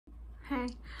Hey,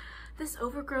 this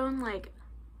overgrown, like,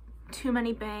 too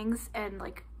many bangs and,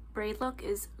 like, braid look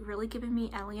is really giving me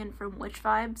Alien from Witch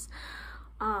vibes.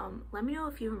 Let me know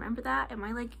if you remember that. Am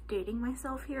I, like, dating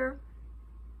myself here?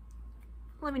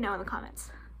 Let me know in the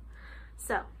comments.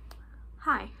 So,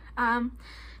 hi.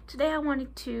 Today I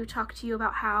wanted to talk to you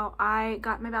about how I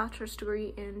got my bachelor's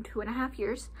degree in 2.5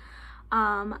 years.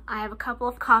 I have a couple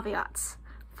of caveats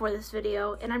for this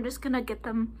video, and I'm just gonna get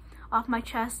them off my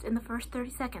chest in the first 30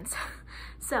 seconds.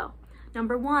 So,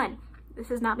 number one,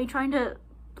 this is not me trying to,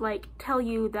 like, tell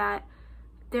you that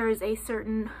there is a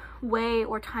certain way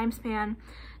or time span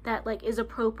that, like, is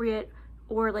appropriate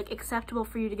or, like, acceptable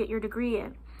for you to get your degree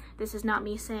in. This is not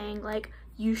me saying, like,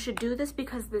 you should do this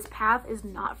because this path is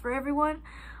not for everyone.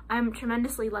 I'm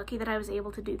tremendously lucky that I was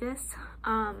able to do this.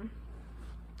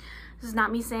 This is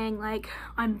not me saying, like,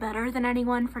 I'm better than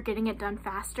anyone for getting it done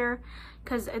faster,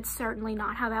 because it's certainly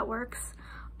not how that works.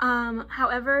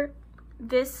 However,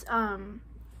 this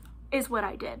is what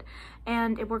I did,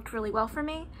 and it worked really well for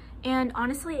me, and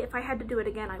honestly, if I had to do it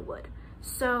again, I would.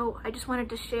 So I just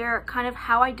wanted to share kind of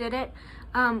how I did it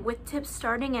with tips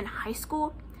starting in high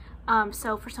school.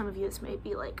 So for some of you, this may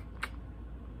be, like,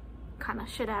 kind of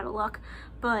shit out of luck,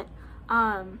 but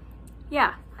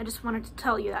yeah, I just wanted to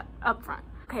tell you that up front.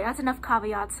 Okay, that's enough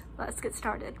caveats. Let's get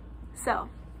started. So,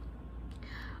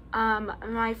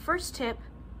 my first tip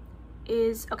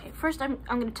is, okay, first I'm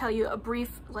going to tell you a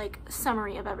brief, like,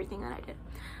 summary of everything that I did.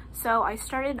 So I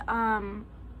started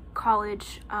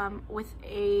college with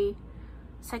a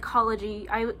psychology.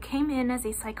 I came in as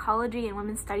a psychology and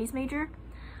women's studies major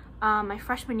my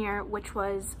freshman year, which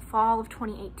was fall of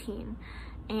 2018.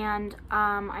 And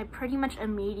I pretty much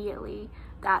immediately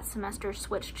that semester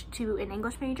switched to an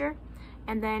English major,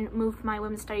 and then moved my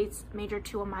women's studies major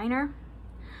to a minor,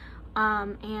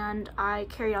 and I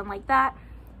carried on like that.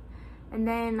 And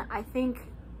then I think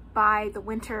by the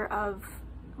winter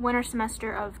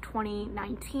semester of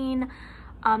 2019,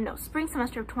 spring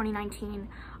semester of 2019,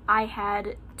 I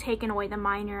had taken away the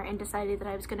minor and decided that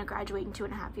I was going to graduate in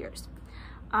 2.5 years,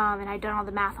 and I'd done all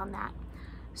the math on that.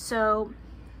 So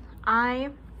I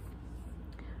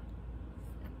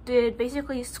did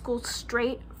basically school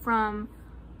straight from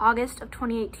August of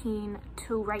 2018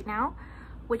 to right now,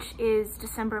 which is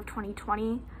December of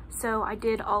 2020. So I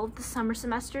did all of the summer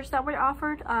semesters that were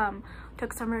offered,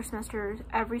 took summer semesters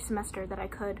every semester that I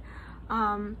could.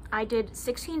 I did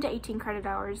 16 to 18 credit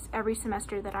hours every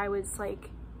semester that I was, like,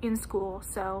 in school.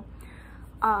 So,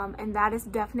 and that is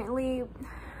definitely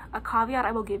a caveat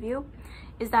I will give you,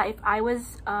 is that if I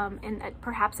was in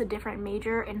perhaps a different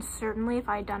major, and certainly if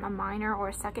I had done a minor or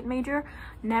a second major,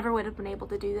 never would have been able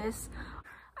to do this.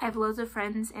 I have loads of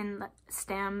friends in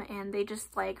STEM, and they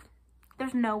just, like,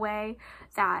 there's no way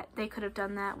that they could have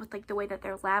done that with, like, the way that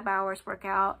their lab hours work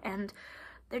out, and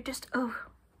they're just,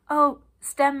 oh,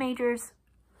 STEM majors,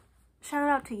 shout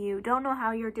out to you. Don't know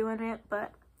how you're doing it,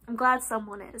 but I'm glad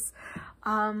someone is.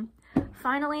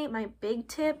 Finally, my big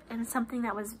tip, and something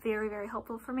that was very, very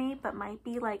helpful for me, but might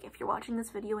be, like, if you're watching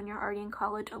this video and you're already in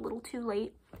college, a little too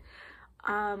late.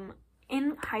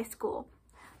 In high school,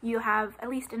 you have, at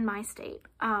least in my state,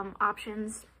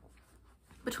 options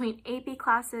between AP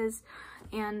classes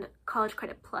and college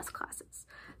credit plus classes.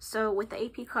 So with the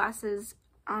AP classes,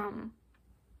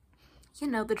 you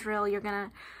know the drill. You're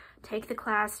gonna take the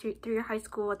class through your high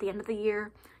school. At the end of the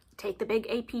year, take the big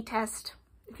AP test.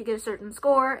 If you get a certain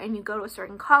score and you go to a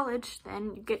certain college,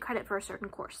 then you get credit for a certain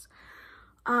course.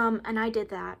 And I did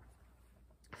that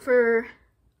for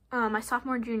my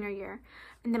sophomore and junior year.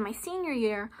 And then my senior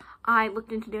year, I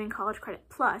looked into doing college credit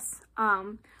plus,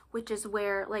 which is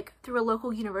where, like, through a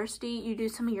local university, you do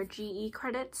some of your GE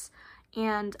credits.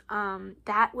 And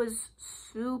that was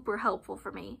super helpful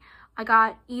for me. I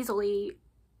got easily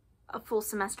a full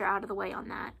semester out of the way on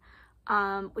that,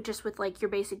 just with, like, your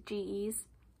basic GEs.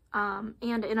 And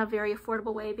in a very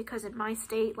affordable way, because in my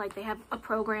state, like, they have a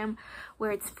program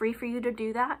where it's free for you to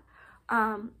do that.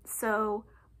 So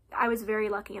I was very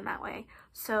lucky in that way.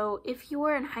 So if you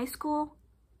are in high school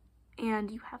and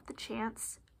you have the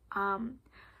chance,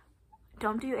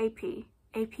 don't do AP.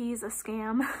 AP is a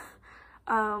scam.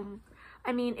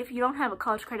 I mean, if you don't have a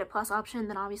college credit plus option,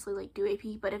 then obviously, like, do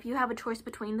AP. But if you have a choice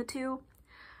between the two,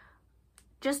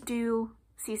 just do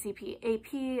CCP.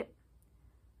 AP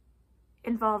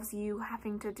involves you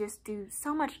having to just do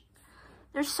so much.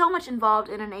 There's so much involved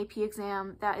in an AP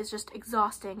exam that is just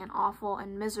exhausting and awful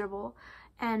and miserable.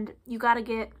 And you gotta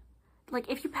get, like,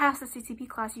 if you pass the CCP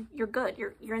class, you're good.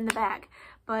 You're in the bag.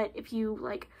 But if you,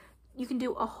 like, you can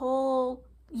do a whole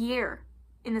year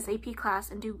in this AP class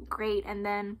and do great, and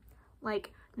then,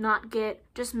 like, not get,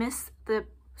 just miss the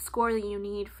score that you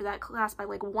need for that class by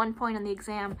like 1 point on the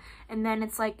exam, and then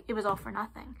it's like it was all for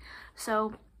nothing.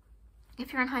 So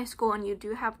if you're in high school and you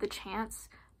do have the chance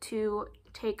to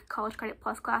take college credit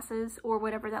plus classes or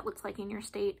whatever that looks like in your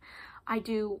state, I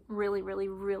do really, really,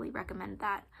 really recommend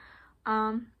that.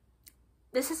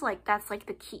 That's like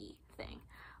the key thing.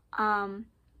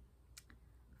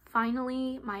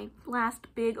 Finally, my last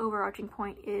big overarching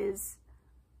point is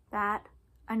that,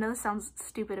 I know this sounds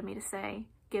stupid of me to say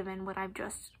given what I've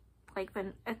just like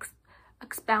been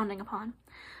expounding upon,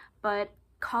 but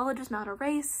college is not a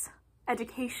race,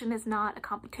 education is not a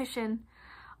competition.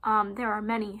 There are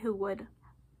many who would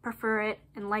prefer it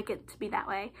and like it to be that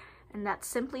way, and that's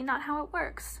simply not how it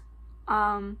works.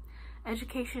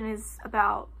 Education is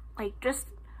about, like, just,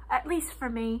 at least for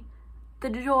me, the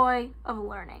joy of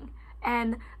learning.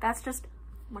 And that's just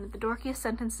one of the dorkiest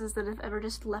sentences that have ever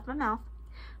just left my mouth,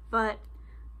 but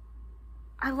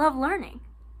I love learning,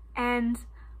 and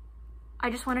I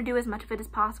just want to do as much of it as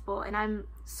possible, and I'm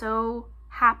so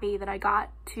happy that I got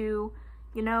to,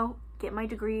 you know, get my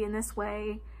degree in this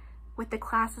way, with the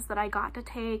classes that I got to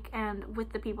take, and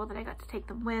with the people that I got to take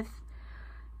them with.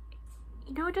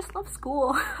 You know, I just love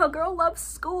school. A girl loves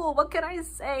school, what can I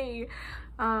say?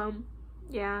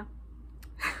 Yeah.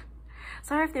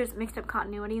 Sorry if there's mixed up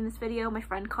continuity in this video. My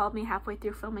friend called me halfway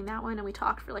through filming that one and we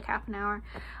talked for like half an hour.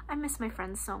 I miss my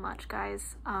friends so much,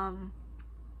 guys.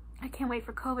 I can't wait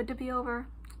for COVID to be over.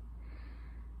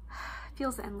 It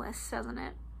feels endless, doesn't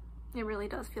it? It really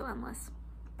does feel endless,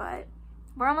 but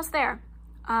we're almost there.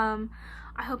 I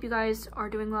hope you guys are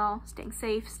doing well, staying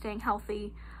safe, staying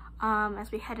healthy,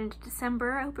 as we head into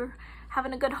December. I hope you're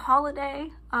having a good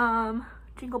holiday,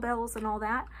 jingle bells and all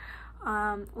that.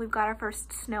 We've got our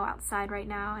first snow outside right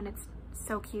now and it's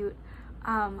so cute.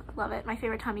 Love it. My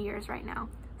favorite time of year is right now.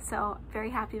 So very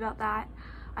happy about that.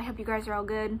 I hope you guys are all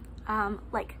good.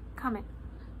 Like, comment,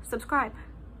 subscribe.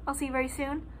 I'll see you very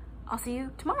soon. I'll see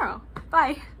you tomorrow.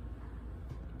 Bye.